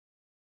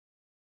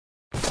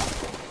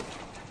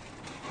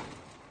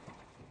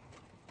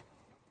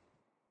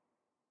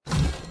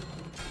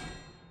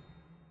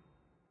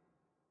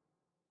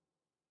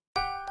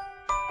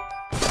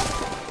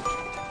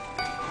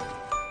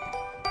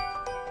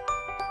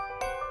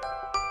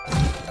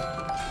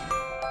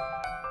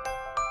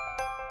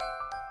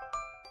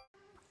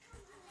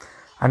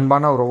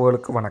அன்பான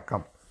உறவுகளுக்கு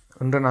வணக்கம்.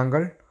 இன்று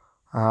நாங்கள்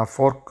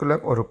ஃபோர்க்கில்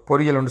ஒரு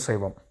பொரியல் ஒன்று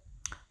செய்வோம்.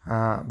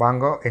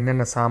 வாங்க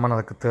என்னென்ன சாமான்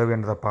அதுக்கு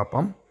தேவைன்றதை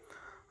பார்ப்போம்.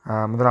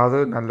 முதலாவது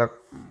நல்ல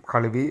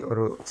கழுவி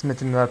ஒரு சின்ன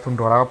சின்ன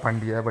துண்டுகளாக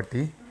பண்டியை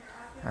வெட்டி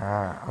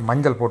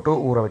மஞ்சள் போட்டு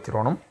ஊற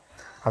வச்சிடணும்.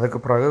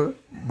 அதுக்கு பிறகு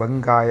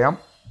வெங்காயம்,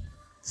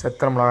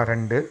 செத்தல் மிளகாய்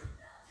 2,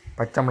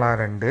 பச்சை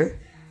மிளகாய் 2,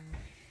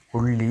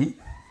 உள்ளி,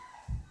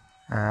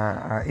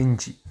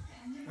 இஞ்சி.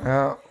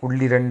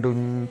 உள்ளி 2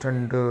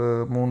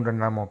 3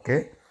 எண்ணம் ஓகே.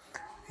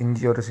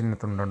 இஞ்சி ஒரு சின்ன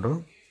துண்டு.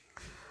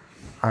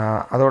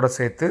 அதோடு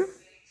சேர்த்து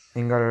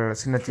நீங்கள்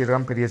சின்ன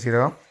சீரகம், பெரிய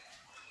சீரகம்,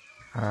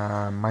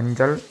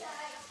 மஞ்சள்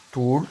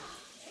தூள்,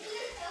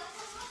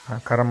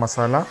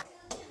 கரமசாலா,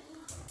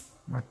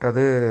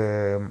 மற்றது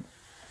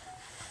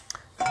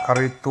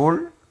கறித்தூள்.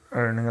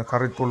 நீங்கள்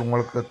கறித்தூள்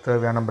உங்களுக்கு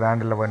தேவையான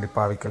பிராண்டில் வேண்டி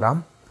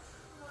பாவிக்கலாம்.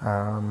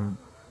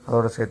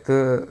 அதோடு சேர்த்து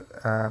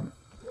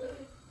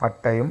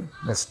பட்டையும்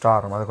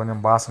ஸ்டாரும், அது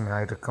கொஞ்சம்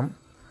வாசனையாக இருக்கும்.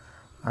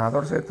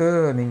 அதோடு சேர்த்து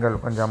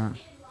நீங்கள் கொஞ்சம்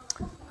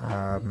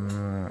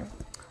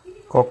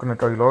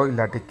கோகோனட் ஆயிலோ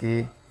இல்லாட்டிக்கு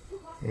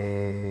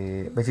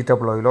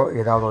வெஜிடபிள் ஆயிலோ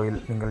ஏதாவது ஆயில்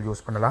நீங்கள்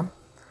யூஸ் பண்ணலாம்.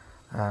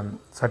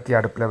 சட்டி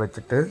அடுப்பில்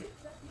வச்சுட்டு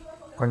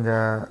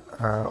கொஞ்சம்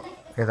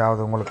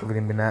ஏதாவது உங்களுக்கு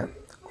விரும்பின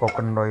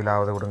கோகோனட்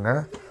ஆயிலாவது விடுங்க.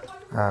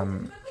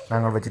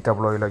 நாங்கள்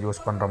வெஜிடபிள் ஆயிலை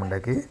யூஸ் பண்ணுறோம்.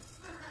 இன்றைக்கு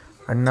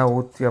எண்ணெய்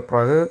ஊற்றிய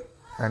பிறகு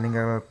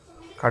நீங்கள்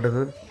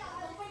கடுகு,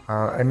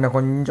 எண்ணெய்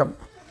கொஞ்சம்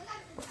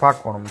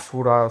பார்க்கணும்,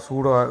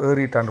 சூடாக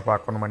ஏறிட்டான்னு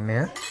பார்க்கணும்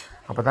எண்ணெயை.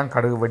 அப்போ தான்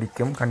கடுகு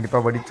வெடிக்கும்.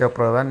 கண்டிப்பாக வெடித்த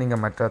அப்புறம் தான் நீங்கள்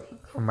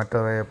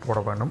மற்றதை போட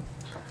வேணும்.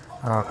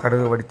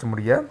 கடுகு வெடித்து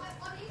முடிய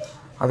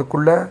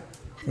அதுக்குள்ளே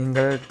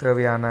நீங்கள்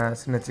தேவையான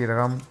சின்ன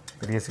சீரகம்,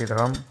 பெரிய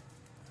சீரகம்,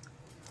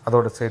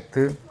 அதோடு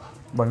சேர்த்து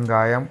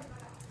வெங்காயம்,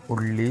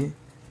 உள்ளி,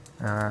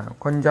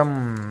 கொஞ்சம்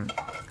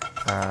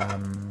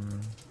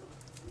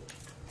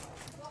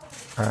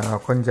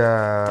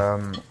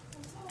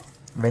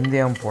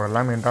வெந்தயம்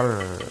போடலாம். என்றால்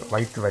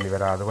வயிற்று வலி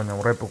வராது.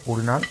 கொஞ்சம் உரைப்பு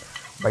கூடினால்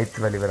வயிற்று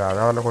வலி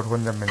வராது. அதில்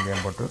கொஞ்சம்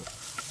வெந்தயம் போட்டு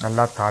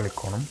நல்லா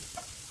தாளிக்கணும்.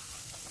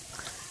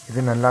 இது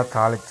நல்லா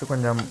தாளித்து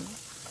கொஞ்சம்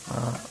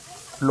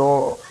லோ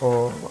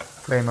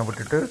ஃப்ளேமை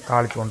விட்டுட்டு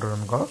தாளித்து கொண்டு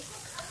இருங்கோ.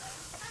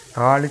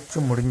 தாளித்து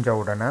முடிஞ்ச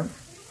உடனே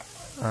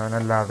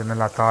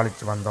நல்லா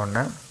தாளித்து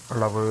வந்தோடனே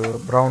அளவு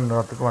ப்ரௌன்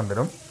நிறத்துக்கு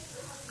வந்துடும்.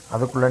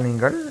 அதுக்குள்ளே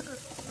நீங்கள்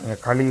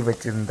கழுவி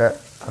வச்சுருந்த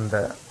அந்த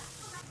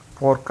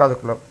போர்க்கு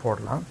அதுக்குள்ளே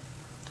போடலாம்.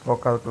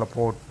 போர்க்கு அதுக்குள்ளே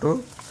போட்டு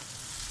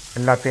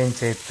எல்லாத்தையும்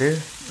சேர்த்து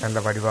நல்ல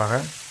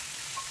வடிவாக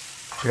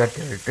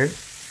விட்டு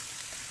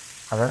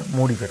அதை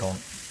மூடி விடணும்.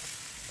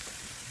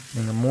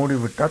 நீங்கள் மூடி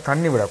விட்டால்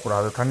தண்ணி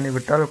விடக்கூடாது. தண்ணி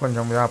விட்டால்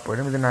கொஞ்சம் இதாக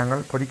போயிடும். இது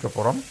நாங்கள் பொரிக்க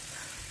போகிறோம்.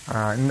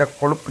 இந்த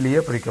கொழுப்புலேயே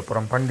பொரிக்க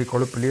போகிறோம். பண்டி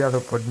கொழுப்புலேயே அதை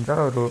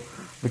பொரிஞ்சால் ஒரு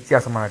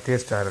வித்தியாசமான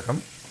டேஸ்ட்டாக இருக்கும்.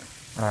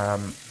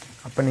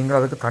 அப்போ நீங்கள்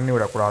அதுக்கு தண்ணி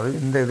விடக்கூடாது.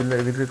 இதில்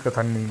இருக்க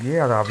தண்ணியிலேயே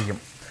அதை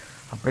அவியும்.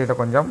 அப்போ இதை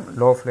கொஞ்சம்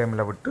லோ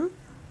ஃப்ளேமில் விட்டு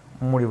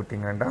மூடி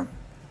விட்டீங்கன்னா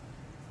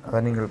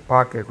அதை நீங்கள்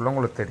பார்க்கக்குள்ள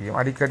உங்களுக்கு தெரியும்.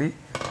 அடிக்கடி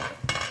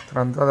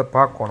வந்து அதை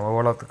பார்க்கணும்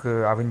எவ்வளோத்துக்கு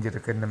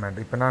அவிஞ்சிருக்கு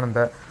என்னமேண்டு. இப்போ நான்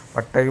இந்த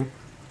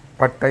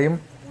பட்டையும்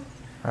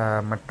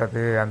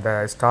மற்றது அந்த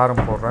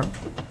ஸ்டாரும் போடுறேன்.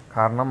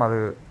 காரணம் அது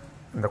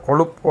இந்த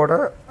கொழுப்போடு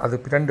அது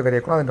பிரண்டு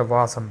வரைக்கும் அதோட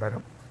வாசம்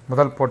வரும்.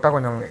 முதல் போட்டால்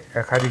கொஞ்சம்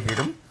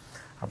கருகிடும்.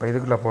 அப்போ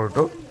இதுக்குள்ளே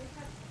போட்டு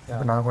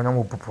இப்போ நான் கொஞ்சம்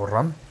உப்பு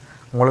போடுறோம்.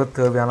 உங்களுக்கு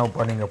தேவையான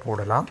உப்பை நீங்கள்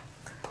போடலாம்.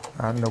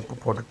 அந்த உப்பு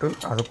போட்டுட்டு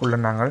அதுக்குள்ளே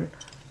நாங்கள்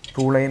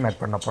தூளையும்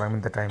ஆட் பண்ண போகிறோம்.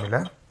 இந்த டைமில்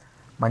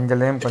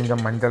மஞ்சளையும்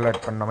கொஞ்சம் மஞ்சள்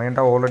ஆட் பண்ணோம்.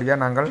 ஏன்டா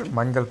ஆல்ரெடியாக நாங்கள்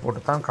மஞ்சள்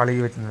போட்டு தான்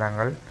கழுவி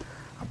வச்சுருந்தாங்க.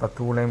 அப்போ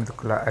தூளையும்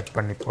இதுக்குள்ளே ஆட்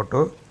பண்ணி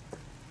போட்டு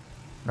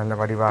நல்ல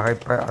வடிவாக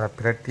இப்போ அதை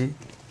பிரட்டி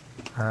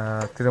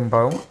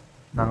திரும்பவும்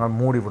நாங்கள்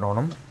மூடி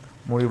விடணும்.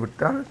 மூடி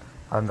விட்டால்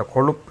அந்த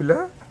கொழுப்பில்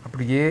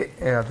அப்படியே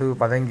அது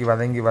வதங்கி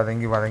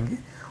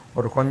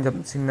ஒரு கொஞ்சம்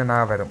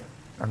சின்னனாக வரும்.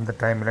 அந்த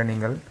டைமில்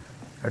நீங்கள்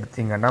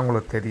எடுத்தீங்கன்னா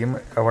உங்களுக்கு தெரியும்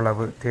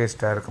எவ்வளவு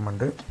டேஸ்ட்டாக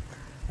இருக்குமெண்டு.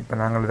 இப்போ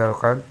நாங்கள் இதை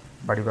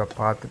வடிவாக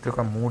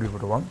பார்த்துட்டு மூடி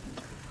விடுவோம்.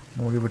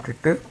 மூடி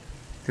விட்டுட்டு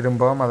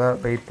திரும்பவும் அதை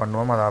வெயிட்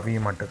பண்ணுவோம். அதை அவிய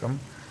மாட்டுக்கும்.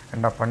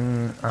 ஏன்னா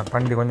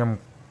பண்டி கொஞ்சம்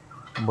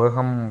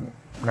வேகம்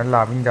நல்லா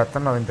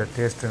அவிஞ்சாத்தான் அதோட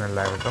டேஸ்ட்டு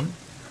நல்லா இருக்கும்.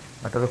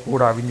 மற்றது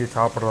கூட அவிஞ்சு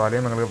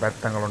சாப்பிட்றதாலேயும் எங்களுக்கு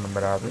வருத்தங்கள் ஒன்றும்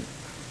வராது.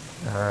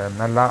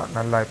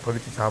 நல்லா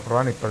பொரித்து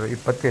சாப்பிடுவான்.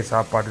 இப்போத்தைய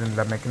சாப்பாடு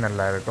நிலைமைக்கு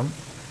நல்லா இருக்கும்.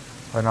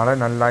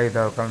 அதனால் நல்லா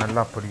இதை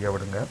நல்லா பொரிய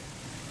விடுங்க.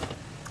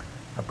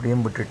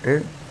 அப்படியும் விட்டுட்டு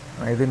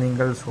இது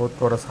நீங்கள்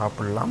சோத்தோடு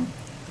சாப்பிட்லாம்.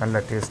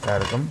 நல்ல டேஸ்ட்டாக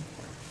இருக்கும்.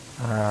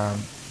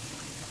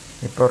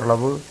 இப்போ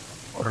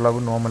ஓரளவு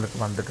நார்மலுக்கு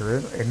வந்துட்டுது.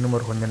 இன்னும்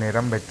ஒரு கொஞ்சம்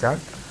நேரம்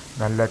வச்சால்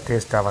நல்ல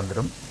டேஸ்ட்டாக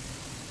வந்துடும்.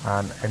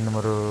 இன்னும்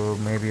ஒரு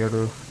மேபி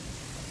ஒரு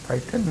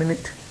 5-10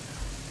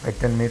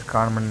 மினிட்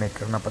காணணும்னு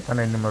நினைக்கிறேன். அப்போ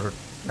தானே இன்னும் ஒரு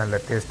நல்ல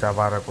டேஸ்ட்டாக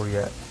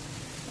வரக்கூடிய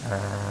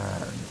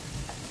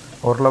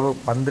ஓரளவு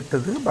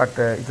வந்துட்டுது. பட்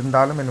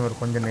இருந்தாலும் இன்னும் ஒரு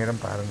கொஞ்சம்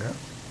நேரம் பாருங்கள்.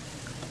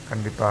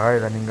 கண்டிப்பாக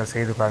இதை நீங்கள்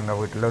செய்து பாருங்கள்.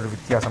 வீட்டில் ஒரு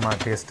வித்தியாசமான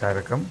டேஸ்ட்டாக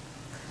இருக்கும்.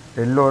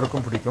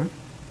 எல்லோருக்கும் பிடிக்கும்.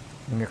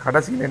 நீங்கள்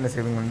கடைசியில் என்ன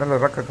செய்வீங்கன்னா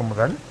இறக்க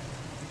முதல்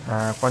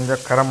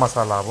கொஞ்சம்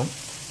கரமசாலாவும்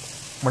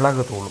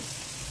மிளகு தூளும்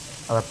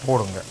அதை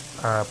போடுங்க.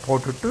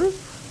 போட்டுட்டு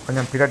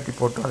கொஞ்சம் பிரட்டி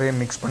போட்டு அதையும்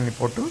மிக்ஸ் பண்ணி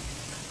போட்டு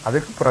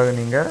அதுக்கு பிறகு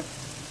நீங்கள்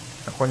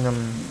கொஞ்சம்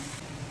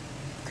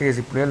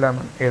கேசி புளியோ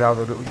லெமன் ஏதாவது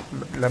ஒரு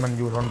லெமன்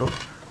ஜூஸ் கொண்டு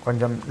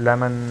கொஞ்சம்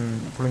லெமன்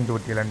புளிஞ்சு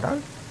விட்டீர்கள் என்றால்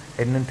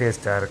இன்னும்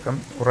டேஸ்ட்டாக இருக்கும்.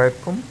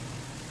 உரைப்பும்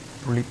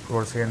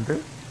புளிப்போடு சேர்ந்து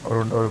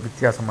ஒரு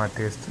வித்தியாசமான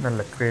டேஸ்ட்டு,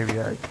 நல்ல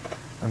கிரேவியாக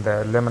அந்த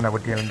லெமனை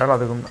விட்டீர்கள் என்றால்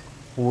அதுக்கும்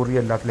ஊறி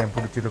எல்லாத்துலேயும்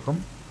பிடிச்சிருக்கும்.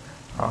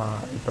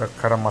 இப்போ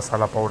கரம்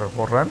மசாலா பவுடர்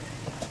போடுறேன்.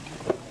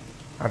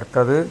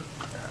 அடுத்தது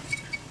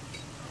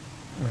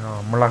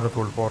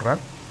மிளகுத்தூள்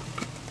போடுறேன்.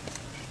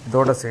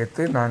 இதோடு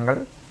சேர்த்து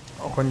நாங்கள்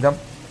கொஞ்சம்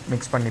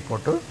மிக்ஸ் பண்ணி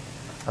போட்டு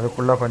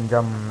அதுக்குள்ளே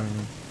கொஞ்சம்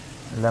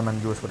லெமன்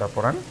ஜூஸ் விட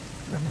போகிறேன்.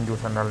 லெமன்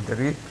ஜூஸ் இருந்தாலும்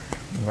சரி,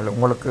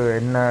 உங்களுக்கு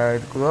என்ன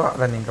இருக்குதோ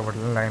அதை நீங்கள்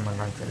விடலாம். லைம்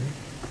இருந்தாலும் சரி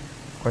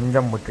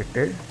கொஞ்சம்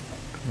விட்டுட்டு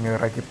நீங்கள்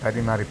இறக்கி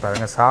பரிமாறி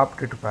பாருங்கள்,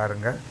 சாப்பிட்டுட்டு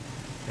பாருங்கள்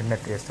என்ன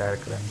டேஸ்ட்டாக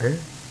இருக்குதுண்டு.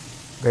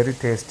 Very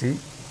tasty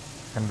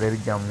and very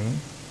ஜம்மி.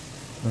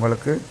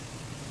 உங்களுக்கு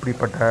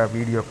இப்படிப்பட்ட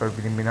வீடியோக்கள்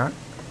விரும்பினால்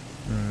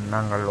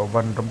நாங்கள்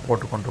ஒவ்வொன்றும்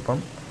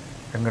போட்டுக்கொண்டிருப்போம்.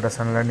 எங்களோட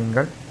சேனலை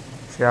நீங்கள்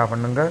ஷேர்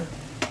பண்ணுங்கள்,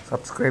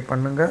 சப்ஸ்கிரைப்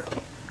பண்ணுங்கள்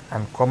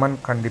அண்ட் கமெண்ட்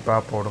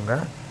கண்டிப்பாக போடுங்க.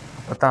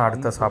 அப்போ தான்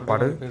அடுத்த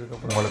சாப்பாடு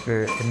உங்களுக்கு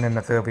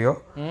என்னென்ன தேவையோ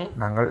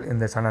நாங்கள்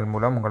இந்த சேனல்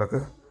மூலம் உங்களுக்கு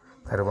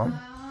தருவோம்.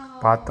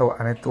 பார்த்த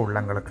அனைத்து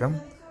உள்ளங்களுக்கும்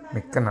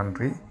மிக்க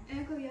நன்றி.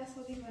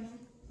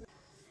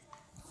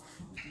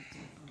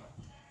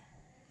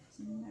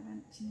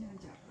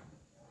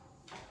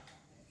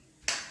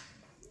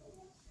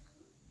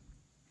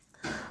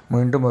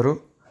 மீண்டும் ஒரு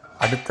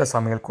அடுத்த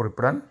சமையல்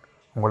குறிப்புடன்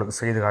உங்களுக்கு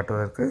செய்து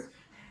காட்டுவதற்கு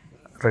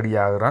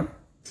ரெடியாகிறேன்.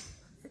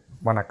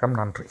 வணக்கம்,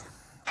 நன்றி.